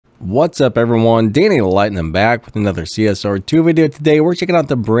What's up everyone, dannylightning back with another CSR2 video. Today we're checking out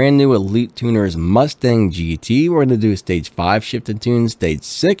the brand new Elute Tuners Mustang GT. We're going to do stage 5 shift and tune, stage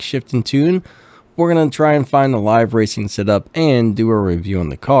 6 shift and tune. We're going to try and find the live racing setup and do a review on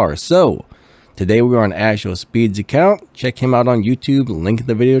the car. So today we're on Asho Speed's account. Check him out on YouTube, link in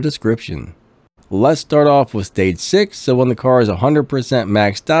the video description. Let's start off with stage 6. So when the car is 100%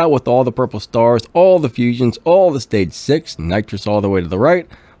 maxed out with all the purple stars, all the fusions, all the stage 6, nitrous all the way to the right,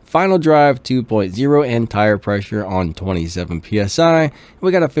 final drive 2.0 and tire pressure on 27 psi.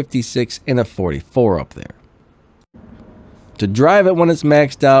 We got a 56 and a 44 up there. To drive it when it's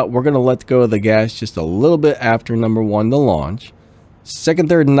maxed out, we're going to let go of the gas just a little bit after number 1 to launch. Second,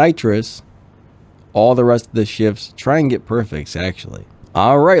 third nitrous. All the rest of the shifts, try and get perfects actually.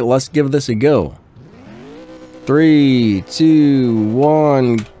 Alright, let's give this a go. 3, 2,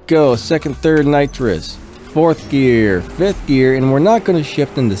 1, go. Second, third nitrous. Fourth gear, fifth gear, and we're not going to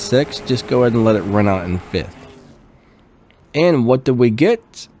shift into 6, just go ahead and let it run out in 5th. And what did we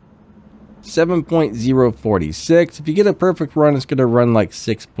get? 7.046. If you get a perfect run, it's going to run like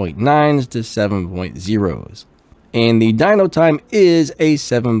 6.9s to 7.0s. And the dyno time is a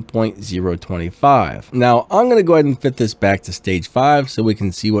 7.025. Now, I'm going to go ahead and fit this back to stage 5 so we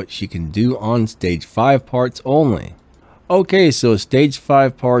can see what she can do on stage 5 parts only. Okay, so stage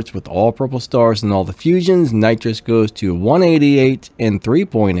 5 parts with all purple stars and all the fusions. Nitrous goes to 188 and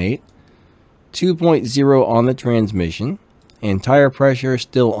 3.8. 2.0 on the transmission. And tire pressure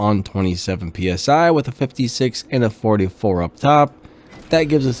still on 27 psi with a 56 and a 44 up top. That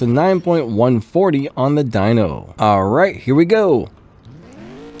gives us a 9.140 on the dyno. Alright, here we go.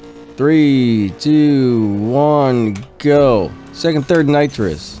 3, 2, 1, go. Second, third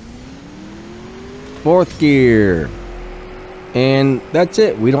nitrous. Fourth gear. And that's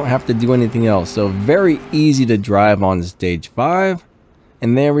it. We don't have to do anything else. So very easy to drive on stage 5.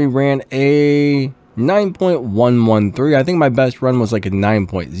 And there we ran a 9.113. I think my best run was like a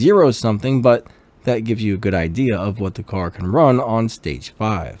 9.0 something, but that gives you a good idea of what the car can run on stage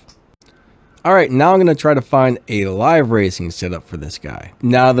 5. Alright, now I'm going to try to find a live racing setup for this guy.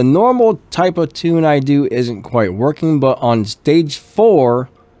 Now the normal type of tune I do isn't quite working, but on stage 4,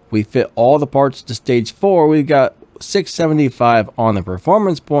 we fit all the parts to stage 4. We've got 675 on the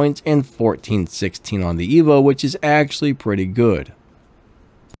performance points and 1416 on the Evo, which is actually pretty good.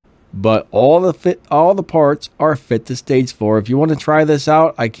 But all the parts are fit to stage 4. If you want to try this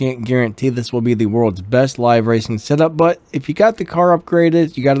out, I can't guarantee this will be the world's best live racing setup, but if you got the car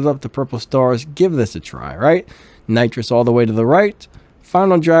upgraded, you got it up to purple stars, give this a try, right? Nitrous all the way to the right.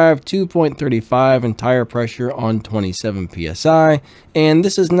 Final drive 2.35 and tire pressure on 27 psi. And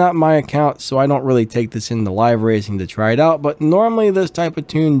this is not my account, so I don't really take this into live racing to try it out, but normally this type of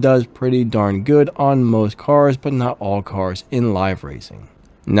tune does pretty darn good on most cars, but not all cars in live racing.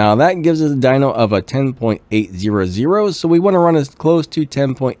 Now that gives us a dyno of a 10.800, so we want to run as close to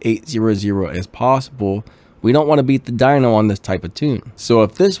 10.800 as possible. We don't want to beat the dyno on this type of tune. So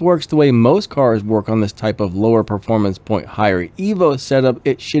if this works the way most cars work on this type of lower performance point, higher Evo setup,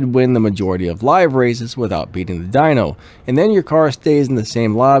 it should win the majority of live races without beating the dyno. And then your car stays in the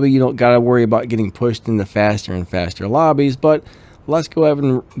same lobby. You don't got to worry about getting pushed into faster and faster lobbies. But let's go ahead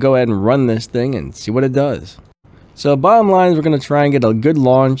and run this thing and see what it does. So bottom line is we're going to try and get a good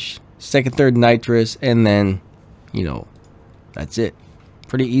launch, second, third nitrous, and then, you know, that's it.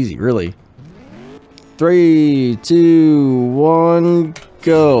 Pretty easy, really. 3, 2, 1,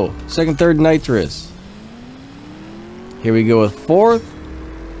 go. Second, third nitrous. Here we go with fourth.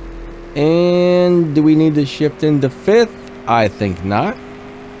 And do we need to shift into 5th? I think not.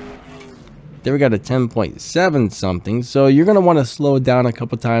 There we got a 10.7 something. So you're going to want to slow down a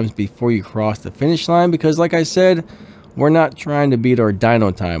couple times before you cross the finish line, because like I said, we're not trying to beat our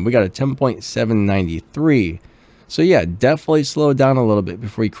dyno time. We got a 10.793. So yeah, definitely slow down a little bit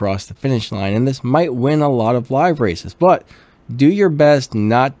before you cross the finish line, and this might win a lot of live races, but do your best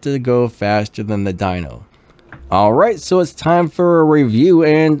not to go faster than the dyno. Alright, so it's time for a review,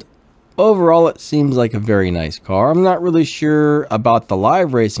 and overall it seems like a very nice car. I'm not really sure about the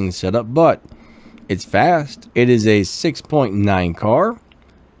live racing setup, but it's fast. It is a 6.9 car.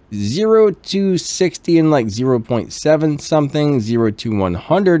 0 to 60 in like 0.7 something, 0 to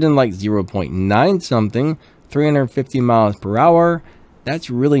 100 in like 0.9 something. 350 miles per hour. That's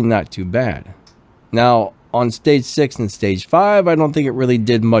really not too bad. Now on stage 6 and stage 5, I don't think it really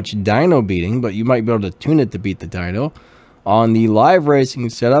did much dyno beating, but you might be able to tune it to beat the dyno. On the live racing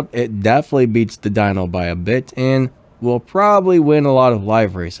setup, it definitely beats the dyno by a bit and will probably win a lot of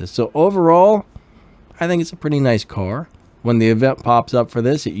live races. So overall, I think it's a pretty nice car. When the event pops up for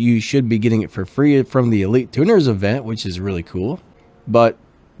this, you should be getting it for free from the Elite Tuners event, which is really cool. But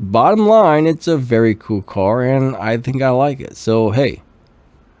bottom line, it's a very cool car, and I think I like it. So, hey,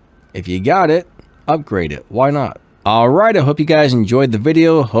 if you got it, upgrade it. Why not? Alright, I hope you guys enjoyed the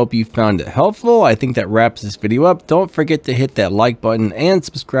video. Hope you found it helpful. I think that wraps this video up. Don't forget to hit that like button and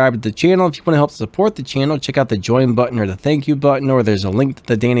subscribe to the channel. If you want to help support the channel, check out the join button or the thank you button, or there's a link to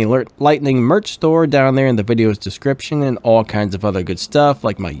the Danny Lightning merch store down there in the video's description, and all kinds of other good stuff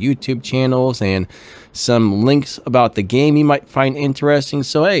like my YouTube channels and some links about the game you might find interesting.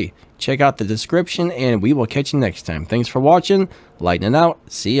 So hey, check out the description and we will catch you next time. Thanks for watching. Lightning out.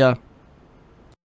 See ya.